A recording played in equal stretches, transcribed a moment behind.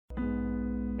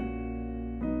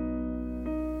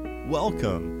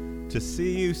Welcome to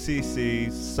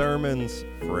CUCC's Sermons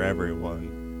for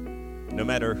Everyone. No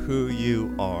matter who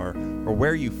you are or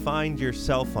where you find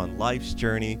yourself on life's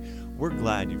journey, we're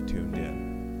glad you've tuned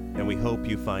in, and we hope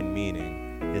you find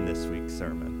meaning in this week's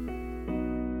sermon.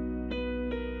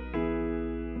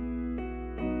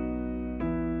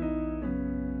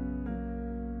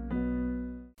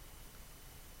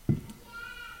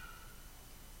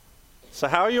 So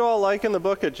how are you all liking the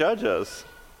book of Judges?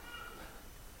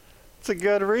 It's a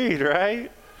good read,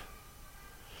 right?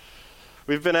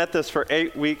 We've been at this for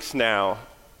 8 weeks now.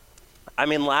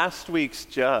 Last week's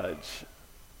judge,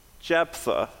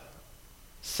 Jephthah,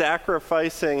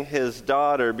 sacrificing his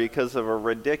daughter because of a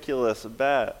ridiculous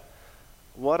bet.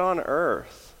 What on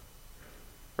earth?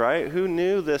 Right? Who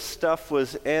knew this stuff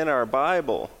was in our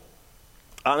Bible?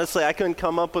 Honestly, I couldn't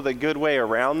come up with a good way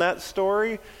around that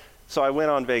story, so I went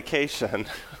on vacation.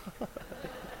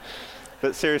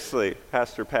 But seriously,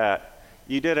 Pastor Pat,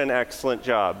 you did an excellent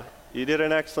job. You did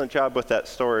an excellent job with that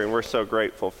story, and we're so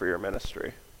grateful for your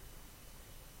ministry.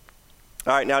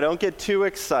 All right, now don't get too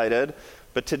excited,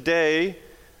 but today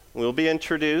we'll be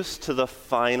introduced to the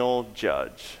final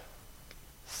judge,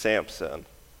 Samson.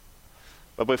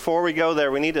 But before we go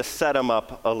there, we need to set him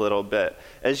up a little bit.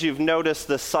 As you've noticed,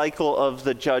 the cycle of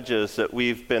the judges that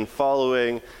we've been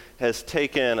following has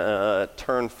taken a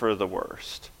turn for the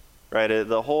worst, right?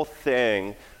 The whole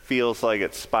thing feels like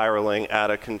it's spiraling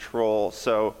out of control.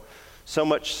 So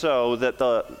much so that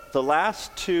the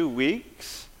last 2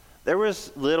 weeks, there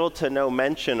was little to no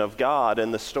mention of God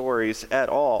in the stories at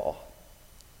all.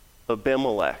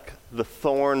 Abimelech, the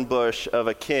thorn bush of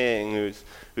a king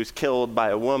who's killed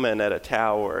by a woman at a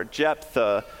tower.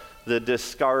 Jephthah, the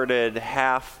discarded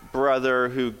half-brother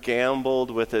who gambled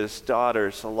with his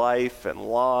daughter's life and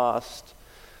lost.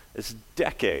 It's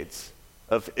decades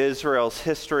of Israel's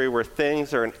history where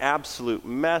things are an absolute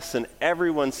mess and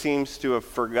everyone seems to have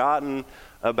forgotten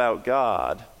about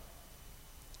God.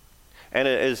 And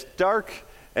as dark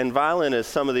and violent as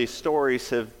some of these stories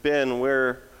have been,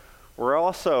 we're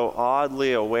also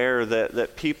oddly aware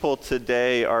that people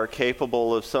today are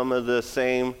capable of some of the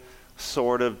same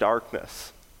sort of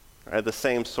darkness, right? The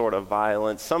same sort of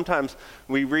violence. Sometimes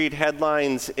we read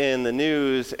headlines in the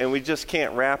news and we just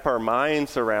can't wrap our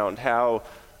minds around how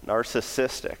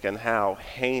narcissistic and how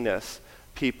heinous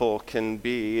people can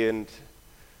be. And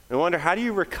I wonder, how do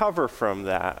you recover from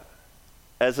that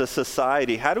as a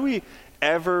society? How do we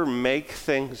ever make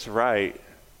things right?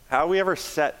 How do we ever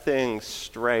set things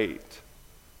straight?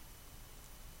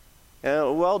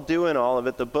 And while doing all of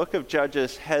it, the book of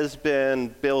Judges has been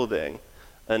building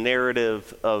a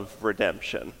narrative of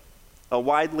redemption, a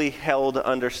widely held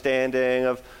understanding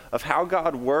of how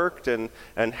God worked and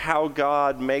how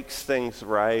God makes things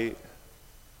right.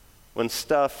 When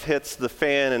stuff hits the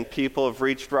fan and people have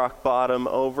reached rock bottom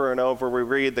over and over, we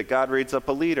read that God raised up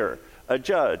a leader, a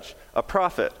judge, a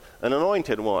prophet, an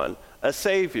anointed one, a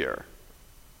savior.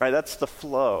 Right? That's the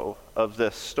flow of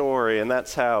this story, and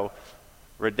that's how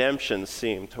redemption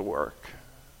seemed to work.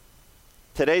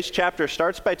 Today's chapter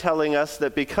starts by telling us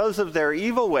that because of their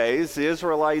evil ways, the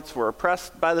Israelites were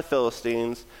oppressed by the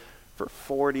Philistines for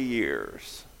 40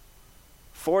 years.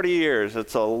 40 years,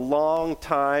 it's a long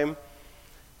time,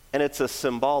 and it's a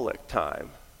symbolic time,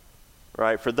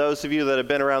 right? For those of you that have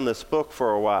been around this book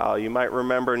for a while, you might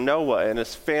remember Noah and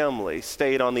his family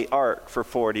stayed on the ark for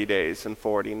 40 days and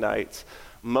 40 nights.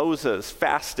 Moses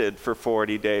fasted for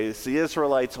 40 days. The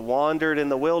Israelites wandered in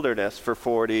the wilderness for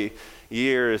 40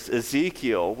 years.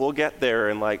 Ezekiel, we'll get there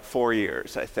in like 4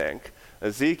 years, I think.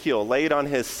 Ezekiel laid on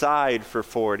his side for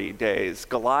 40 days.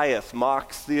 Goliath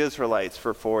mocks the Israelites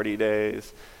for 40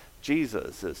 days.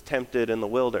 Jesus is tempted in the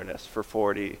wilderness for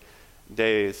 40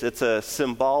 days. It's a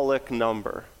symbolic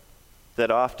number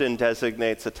that often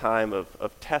designates a time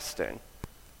of testing,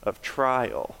 of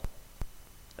trial.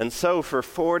 And so for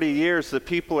 40 years, the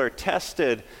people are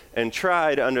tested and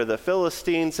tried under the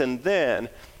Philistines, and then,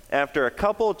 after a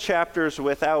couple chapters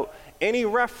without any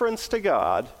reference to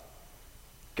God,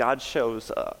 God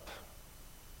shows up.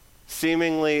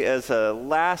 Seemingly as a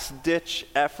last-ditch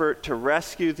effort to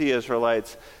rescue the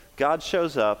Israelites, God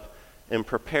shows up and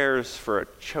prepares for a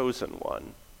chosen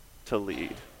one to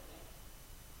lead.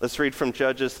 Let's read from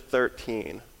Judges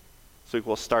 13. So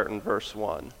we'll start in verse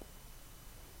 1.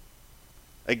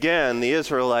 Again, the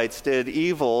Israelites did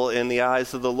evil in the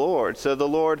eyes of the Lord. So the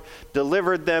Lord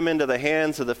delivered them into the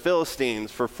hands of the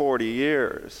Philistines for 40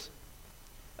 years.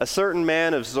 A certain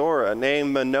man of Zorah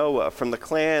named Manoah from the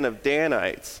clan of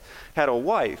Danites had a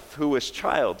wife who was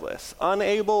childless,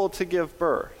 unable to give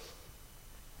birth.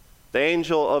 The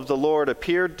angel of the Lord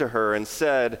appeared to her and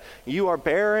said, "You are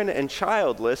barren and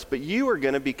childless, but you are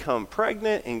going to become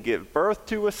pregnant and give birth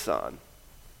to a son.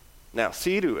 Now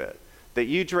see to it that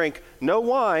you drink no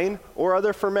wine or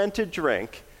other fermented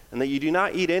drink, and that you do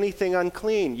not eat anything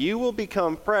unclean. You will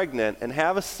become pregnant and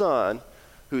have a son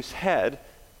whose head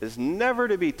is never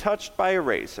to be touched by a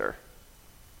razor,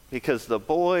 because the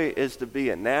boy is to be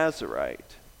a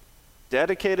Nazirite,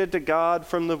 dedicated to God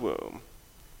from the womb.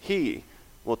 He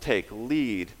will take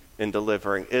lead in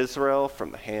delivering Israel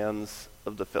from the hands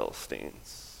of the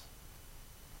Philistines."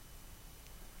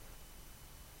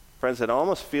 Friends, it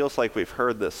almost feels like we've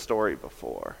heard this story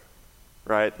before,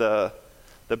 right? The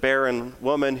barren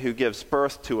woman who gives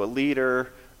birth to a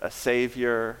leader, a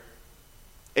savior.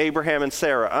 Abraham and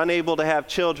Sarah, unable to have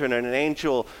children, and an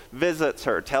angel visits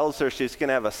her, tells her she's going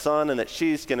to have a son and that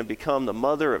she's going to become the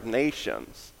mother of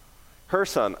nations. Her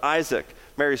son, Isaac,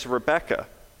 marries Rebekah,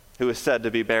 who is said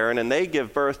to be barren, and they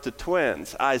give birth to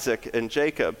twins, Isaac and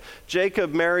Jacob.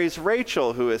 Jacob marries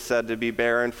Rachel, who is said to be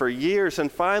barren for years,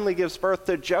 and finally gives birth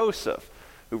to Joseph,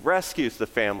 who rescues the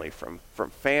family from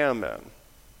famine.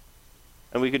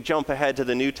 And we could jump ahead to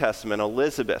the New Testament,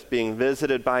 Elizabeth being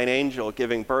visited by an angel,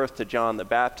 giving birth to John the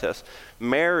Baptist.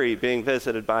 Mary being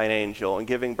visited by an angel and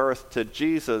giving birth to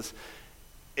Jesus.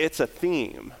 It's a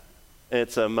theme.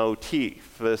 It's a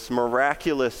motif. This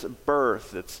miraculous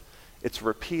birth, it's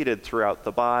repeated throughout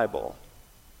the Bible.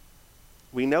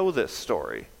 We know this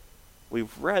story.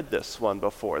 We've read this one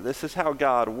before. This is how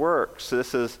God works.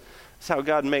 This is how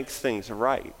God makes things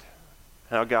right.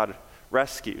 How God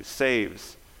rescues,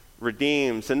 saves,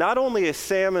 redeems. And not only is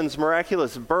Salmon's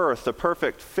miraculous birth a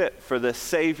perfect fit for this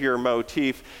Savior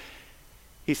motif,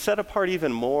 he's set apart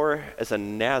even more as a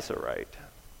Nazirite.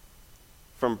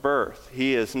 From birth,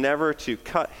 he is never to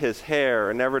cut his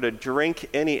hair, never to drink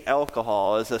any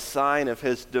alcohol as a sign of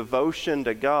his devotion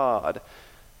to God.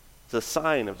 It's a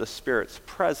sign of the Spirit's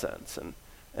presence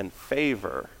and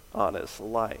favor on his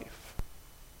life.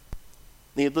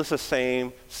 Needless to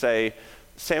say,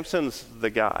 Samson's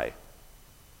the guy,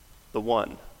 the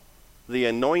one, the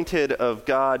anointed of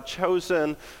God,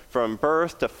 chosen from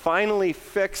birth to finally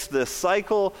fix this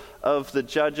cycle of the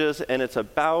judges, and it's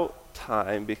about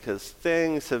time because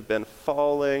things have been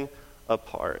falling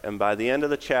apart. And by the end of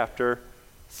the chapter,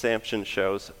 Samson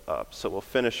shows up. So we'll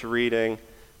finish reading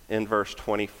in verse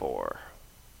 24.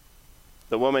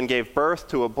 The woman gave birth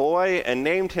to a boy and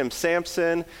named him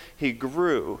Samson. He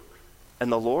grew,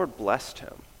 and the Lord blessed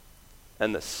him.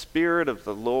 And the Spirit of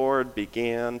the Lord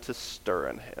began to stir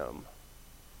in him.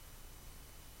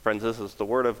 Friends, this is the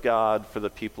word of God for the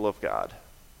people of God.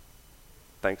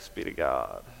 Thanks be to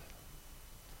God.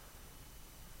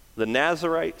 The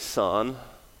Nazirite son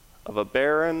of a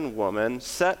barren woman,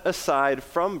 set aside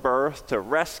from birth to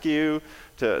rescue,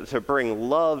 to bring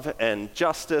love and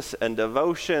justice and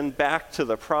devotion back to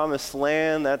the promised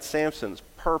land. That's Samson's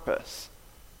purpose.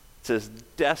 It's his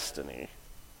destiny.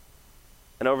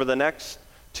 And over the next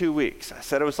 2 weeks, I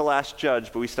said it was the last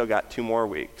judge, but we still got 2 more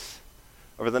weeks.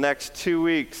 Over the next 2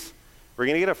 weeks, we're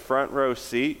going to get a front row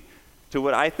seat to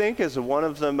what I think is one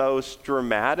of the most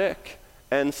dramatic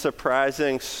and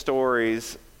surprising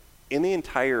stories in the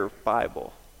entire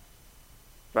Bible,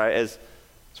 right? So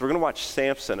we're going to watch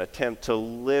Samson attempt to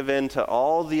live into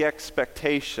all the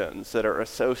expectations that are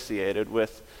associated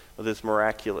with his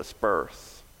miraculous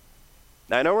birth.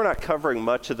 Now, I know we're not covering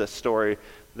much of this story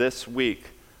this week,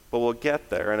 but we'll get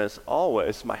there. And as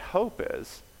always, my hope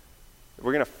is that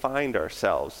we're going to find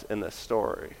ourselves in this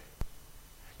story.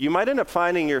 You might end up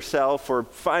finding yourself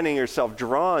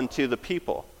drawn to the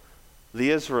people,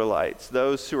 the Israelites,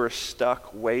 those who are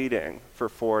stuck waiting for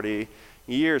 40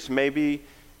 years. Maybe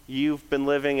you've been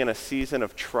living in a season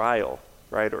of trial,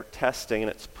 right, or testing,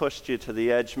 and it's pushed you to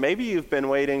the edge. Maybe you've been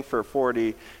waiting for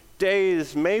 40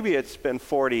 days. Maybe it's been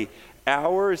 40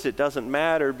 hours. It doesn't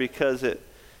matter because it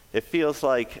feels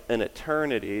like an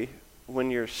eternity when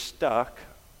you're stuck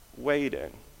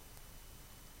waiting.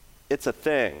 It's a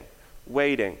thing,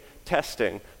 waiting,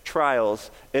 testing,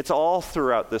 trials. It's all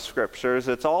throughout the scriptures.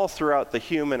 It's all throughout the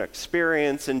human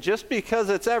experience. And just because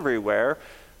it's everywhere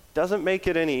doesn't make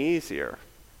it any easier.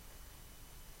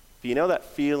 If you know that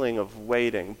feeling of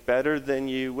waiting better than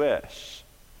you wish,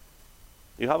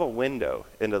 you have a window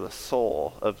into the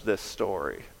soul of this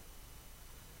story.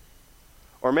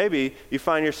 Or maybe you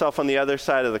find yourself on the other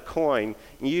side of the coin.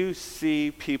 You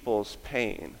see people's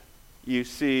pain. You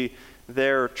see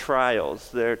their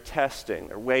trials, their testing,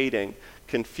 their waiting,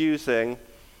 confusing,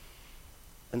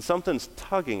 and something's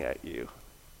tugging at you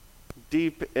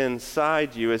deep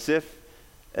inside you as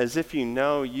if you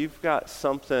know you've got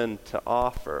something to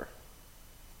offer.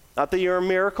 Not that you're a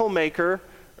miracle maker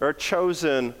or a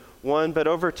chosen one, but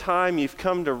over time you've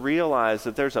come to realize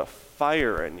that there's a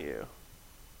fire in you,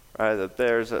 right? That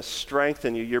there's a strength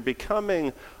in you. You're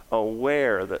becoming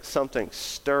aware that something's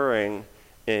stirring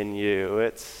in you.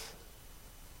 It's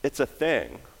a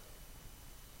thing.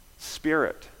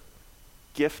 Spirit,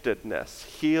 giftedness,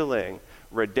 healing,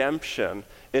 redemption.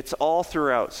 It's all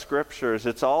throughout scriptures.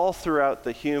 It's all throughout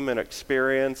the human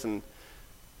experience. And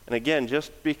again,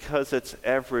 just because it's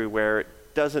everywhere, it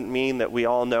doesn't mean that we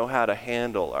all know how to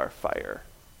handle our fire,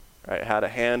 right? How to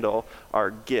handle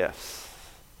our gifts.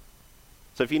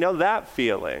 So if you know that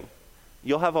feeling,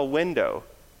 you'll have a window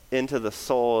into the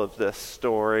soul of this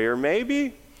story. Or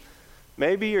maybe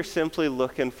you're simply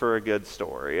looking for a good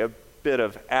story, a bit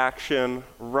of action,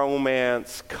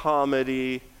 romance,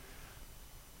 comedy.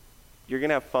 You're going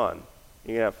to have fun.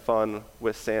 You're going to have fun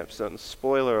with Samson.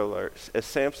 Spoiler alert, as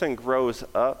Samson grows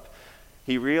up,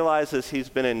 he realizes he's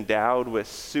been endowed with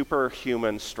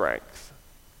superhuman strength,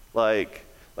 like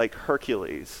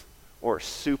Hercules or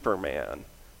Superman.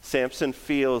 Samson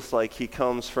feels like he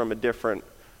comes from a different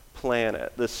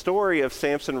planet. The story of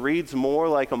Samson reads more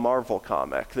like a Marvel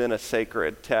comic than a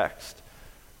sacred text.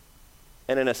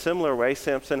 And in a similar way,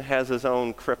 Samson has his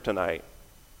own kryptonite,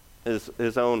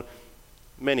 his own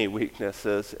many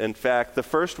weaknesses. In fact, the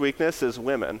first weakness is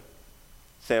women.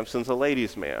 Samson's a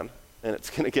ladies' man, and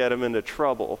it's going to get him into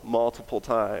trouble multiple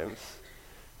times.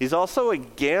 He's also a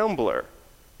gambler.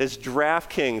 His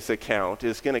DraftKings account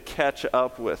is going to catch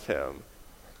up with him.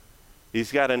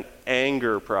 He's got an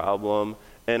anger problem,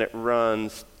 and it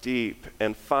runs deep.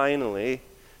 And finally,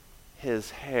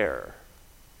 his hair.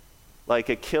 Like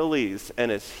Achilles and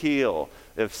his heel,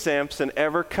 if Samson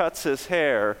ever cuts his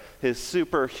hair, his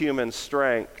superhuman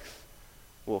strength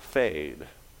will fade.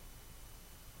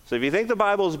 So if you think the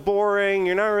Bible's boring,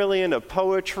 you're not really into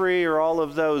poetry or all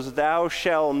of those thou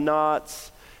shall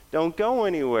nots, don't go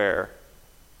anywhere.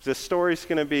 This story's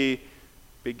going to be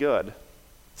good.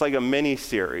 It's like a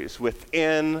mini-series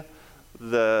within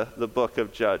the book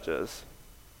of Judges.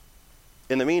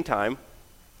 In the meantime,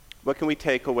 what can we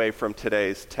take away from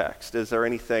today's text? Is there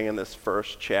anything in this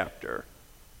first chapter?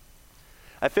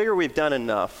 I figure we've done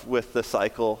enough with the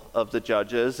cycle of the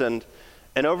Judges, and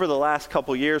over the last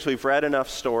couple years, we've read enough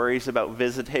stories about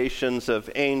visitations of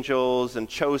angels and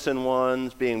chosen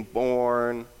ones being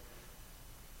born.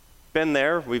 Been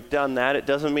there, we've done that. It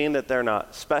doesn't mean that they're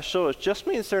not special. It just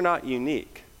means they're not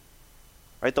unique.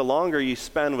 Right? The longer you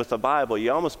spend with the Bible,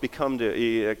 you almost become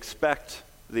to expect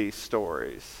these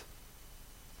stories.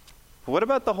 What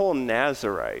about the whole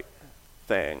Nazirite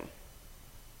thing?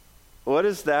 What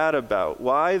is that about?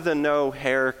 Why the no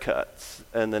haircuts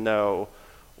and the no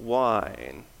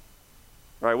wine?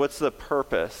 Right? What's the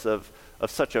purpose of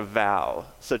such a vow,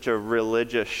 such a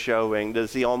religious showing?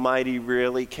 Does the Almighty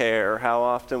really care how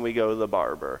often we go to the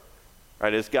barber?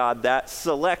 Right? Is God that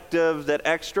selective that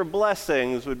extra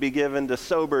blessings would be given to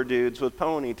sober dudes with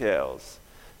ponytails?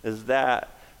 Is that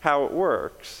how it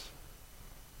works?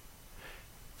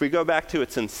 If we go back to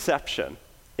its inception,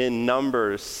 in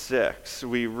Numbers 6,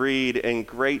 we read in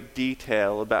great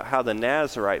detail about how the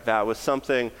Nazirite vow was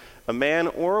something a man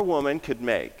or a woman could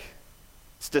make.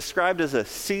 It's described as a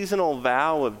seasonal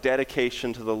vow of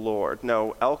dedication to the Lord.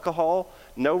 No alcohol,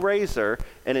 no razor,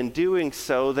 and in doing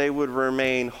so, they would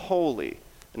remain holy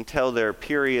until their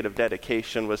period of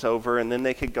dedication was over, and then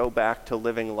they could go back to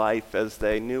living life as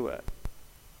they knew it.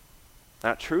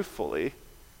 Now, truthfully,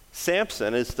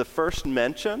 Samson is the first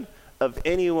mention of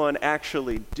anyone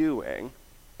actually doing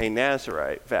a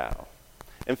Nazirite vow.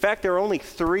 In fact, there are only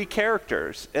 3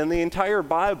 characters in the entire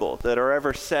Bible that are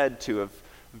ever said to have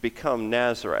become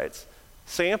Nazirites: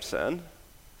 Samson,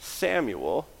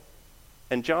 Samuel,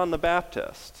 and John the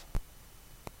Baptist.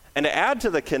 And to add to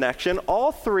the connection,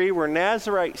 all 3 were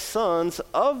Nazirite sons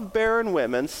of barren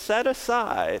women set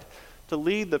aside to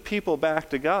lead the people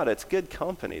back to God. It's good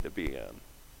company to be in.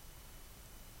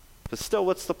 But still,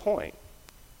 what's the point?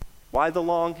 Why the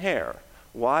long hair?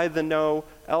 Why the no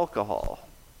alcohol?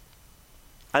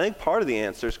 I think part of the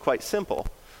answer is quite simple.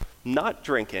 Not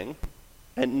drinking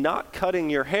and not cutting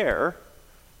your hair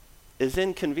is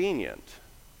inconvenient.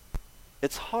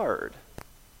 It's hard.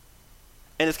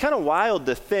 And it's kind of wild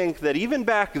to think that even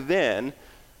back then,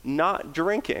 not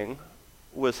drinking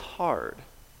was hard.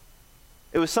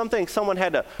 It was something someone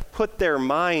had to put their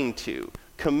mind to,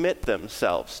 commit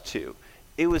themselves to.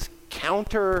 It was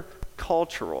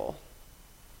counter-cultural.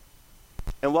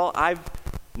 And while I've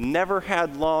never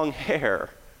had long hair,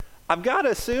 I've got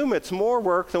to assume it's more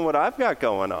work than what I've got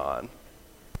going on.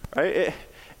 Right?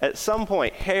 At some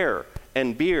point, hair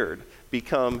and beard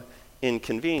become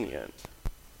inconvenient.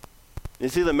 You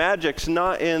see, the magic's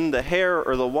not in the hair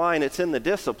or the wine, it's in the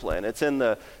discipline. It's in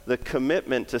the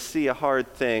commitment to see a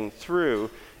hard thing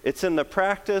through. It's in the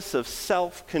practice of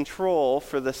self-control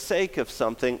for the sake of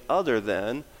something other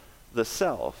than the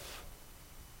self.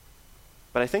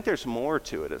 But I think there's more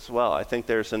to it as well. I think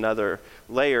there's another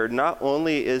layer. Not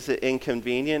only is it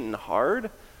inconvenient and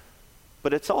hard,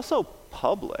 but it's also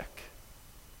public.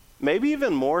 Maybe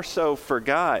even more so for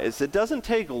guys. It doesn't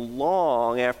take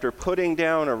long after putting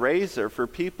down a razor for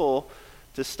people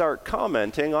to start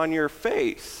commenting on your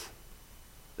face.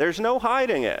 There's no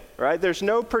hiding it, right? There's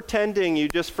no pretending you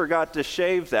just forgot to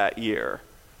shave that year.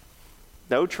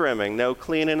 No trimming, no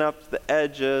cleaning up the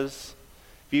edges.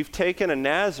 If you've taken a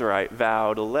Nazirite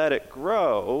vow to let it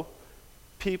grow,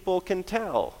 people can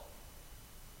tell.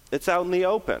 It's out in the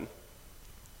open.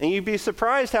 And you'd be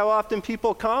surprised how often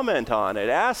people comment on it,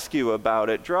 ask you about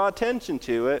it, draw attention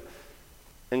to it,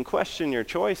 and question your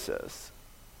choices.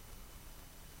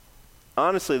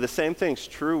 Honestly, the same thing's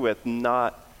true with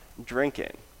not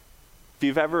drinking. If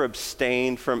you've ever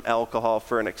abstained from alcohol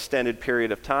for an extended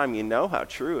period of time, you know how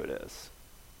true it is.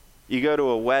 You go to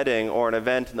a wedding or an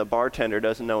event and the bartender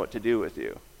doesn't know what to do with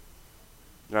you.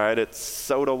 Right? It's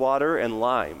soda water and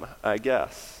lime, I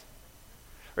guess.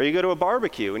 Or you go to a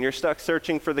barbecue and you're stuck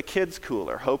searching for the kids'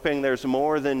 cooler, hoping there's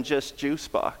more than just juice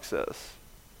boxes.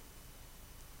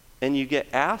 And you get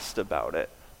asked about it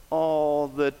all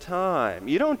the time.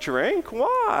 You don't drink?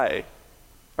 Why?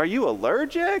 Are you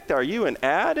allergic? Are you an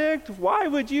addict? Why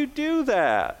would you do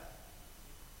that?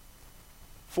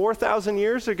 4,000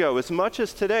 years ago, as much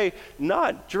as today,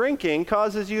 not drinking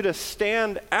causes you to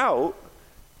stand out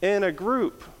in a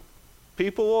group.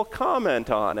 People will comment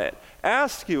on it,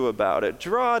 ask you about it,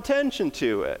 draw attention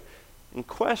to it, and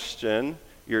question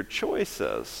your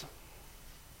choices.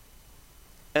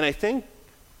 And I think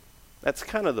that's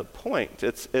kind of the point.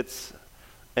 It's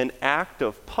an act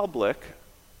of public,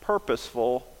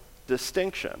 purposeful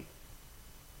distinction.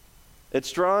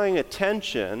 It's drawing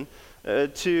attention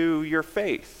to your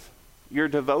faith, your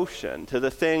devotion, to the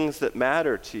things that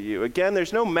matter to you. Again,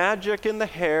 there's no magic in the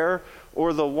hair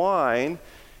or the wine.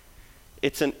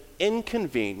 It's an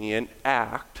inconvenient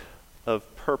act of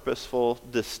purposeful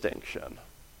distinction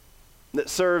that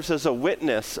serves as a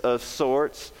witness of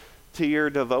sorts to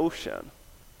your devotion.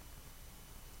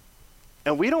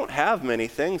 And we don't have many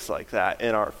things like that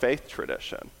in our faith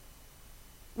tradition.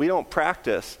 We don't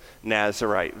practice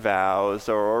Nazirite vows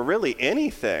or really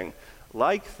anything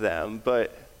like them,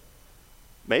 but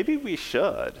maybe we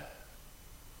should.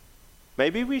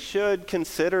 Maybe we should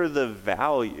consider the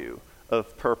value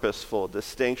of purposeful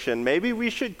distinction. Maybe we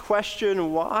should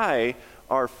question why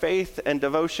our faith and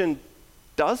devotion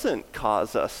doesn't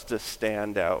cause us to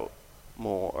stand out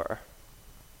more.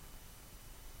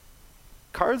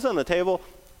 Cards on the table,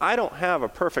 I don't have a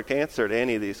perfect answer to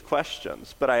any of these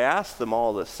questions, but I ask them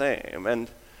all the same. And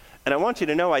I want you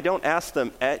to know I don't ask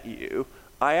them at you.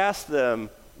 I ask them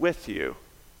with you,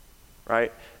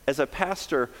 right? As a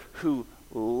pastor who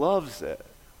loves it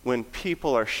when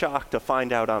people are shocked to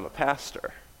find out I'm a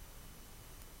pastor,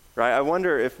 right? I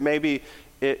wonder if maybe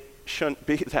it shouldn't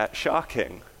be that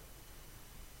shocking.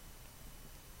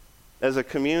 As a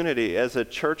community, as a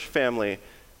church family,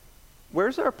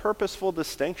 where's our purposeful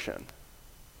distinction?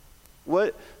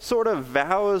 What sort of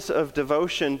vows of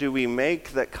devotion do we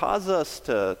make that cause us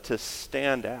to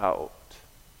stand out?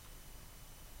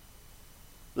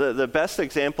 The best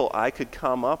example I could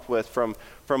come up with from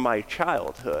my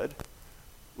childhood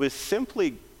was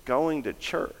simply going to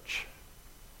church.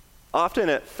 Often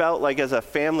it felt like as a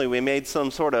family we made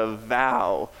some sort of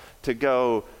vow to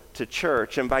go to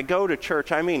church. And by go to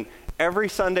church, I mean every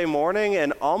Sunday morning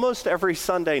and almost every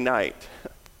Sunday night.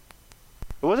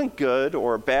 It wasn't good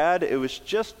or bad, it was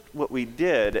just what we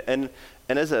did. And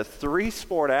as a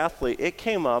 3-sport athlete, it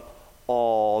came up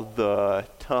all the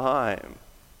time.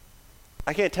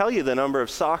 I can't tell you the number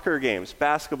of soccer games,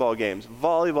 basketball games,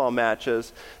 volleyball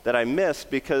matches that I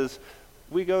missed because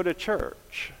we go to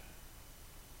church.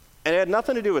 And it had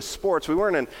nothing to do with sports. We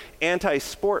weren't an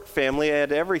anti-sport family. It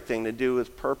had everything to do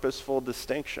with purposeful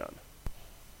distinction,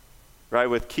 right?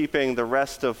 With keeping the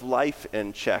rest of life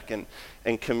in check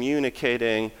and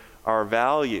communicating our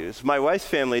values. My wife's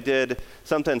family did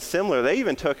something similar. They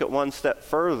even took it one step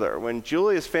further. When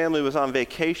Julia's family was on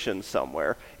vacation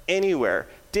somewhere, anywhere,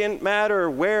 didn't matter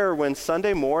where, when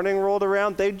Sunday morning rolled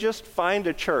around, they'd just find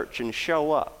a church and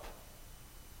show up.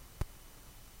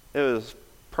 It was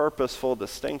purposeful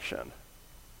distinction.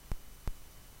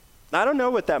 I don't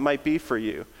know what that might be for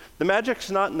you. The magic's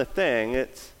not in the thing,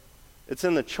 it's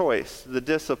in the choice, the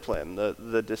discipline,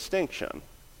 the distinction.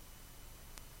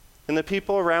 And the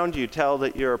people around you tell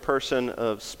that you're a person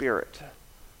of spirit.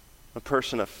 a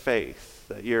person of faith,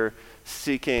 that you're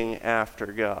seeking after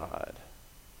God.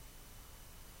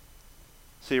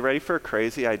 So you ready for a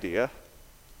crazy idea?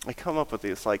 I come up with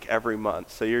these like every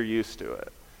month, so you're used to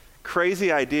it.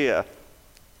 Crazy idea.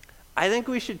 I think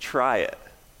we should try it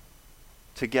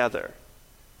together.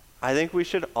 I think we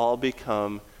should all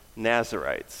become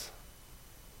Nazarites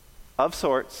of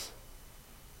sorts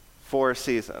for a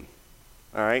season.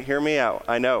 All right, hear me out.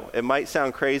 I know it might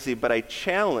sound crazy, but I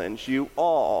challenge you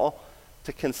all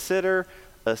to consider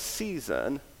a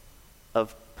season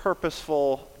of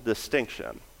purposeful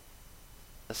distinction,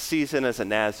 a season as a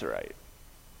Nazarite.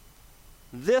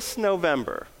 This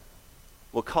November,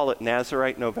 we'll call it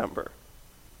Nazarite November.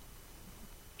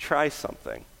 Try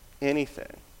something,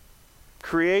 anything.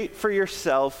 Create for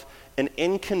yourself an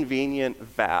inconvenient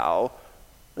vow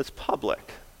that's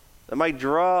public, that might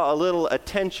draw a little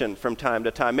attention from time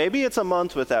to time. Maybe it's a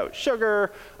month without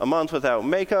sugar, a month without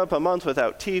makeup, a month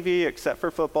without TV, except for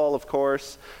football, of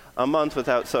course, a month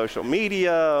without social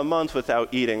media, a month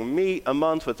without eating meat, a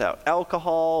month without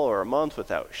alcohol, or a month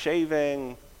without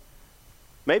shaving.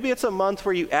 Maybe it's a month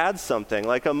where you add something,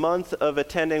 like a month of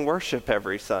attending worship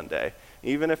every Sunday,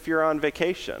 even if you're on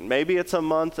vacation. Maybe it's a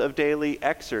month of daily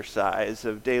exercise,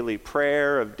 of daily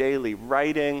prayer, of daily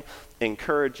writing,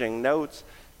 encouraging notes.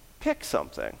 Pick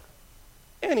something,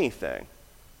 anything,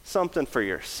 something for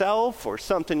yourself or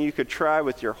something you could try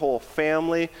with your whole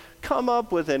family. Come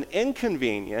up with an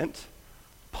inconvenient,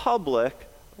 public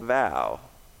vow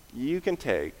you can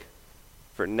take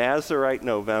for Nazarite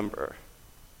November.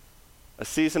 A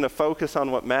season to focus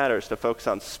on what matters, to focus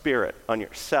on spirit, on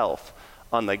yourself,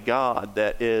 on the God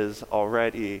that is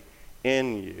already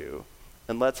in you.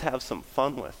 And let's have some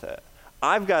fun with it.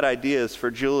 I've got ideas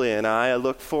for Julia and I. I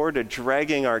look forward to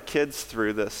dragging our kids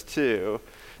through this too.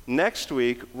 Next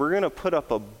week, we're going to put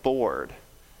up a board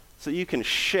so you can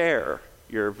share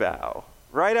your vow.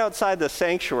 Right outside the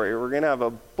sanctuary, we're going to have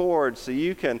a board so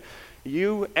you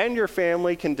and your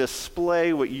family can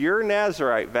display what your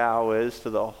Nazarite vow is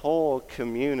to the whole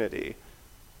community.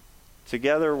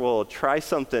 Together we'll try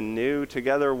something new.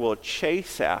 Together we'll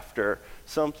chase after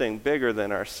something bigger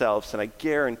than ourselves. And I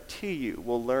guarantee you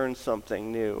we'll learn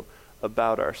something new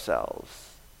about ourselves.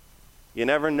 You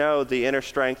never know the inner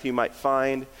strength you might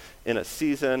find in a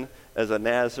season as a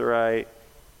Nazarite.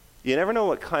 You never know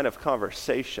what kind of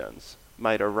conversations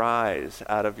might arise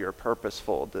out of your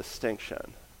purposeful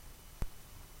distinction.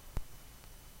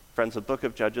 Friends, the book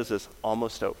of Judges is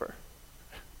almost over.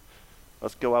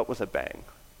 Let's go out with a bang.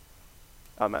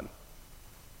 Amen.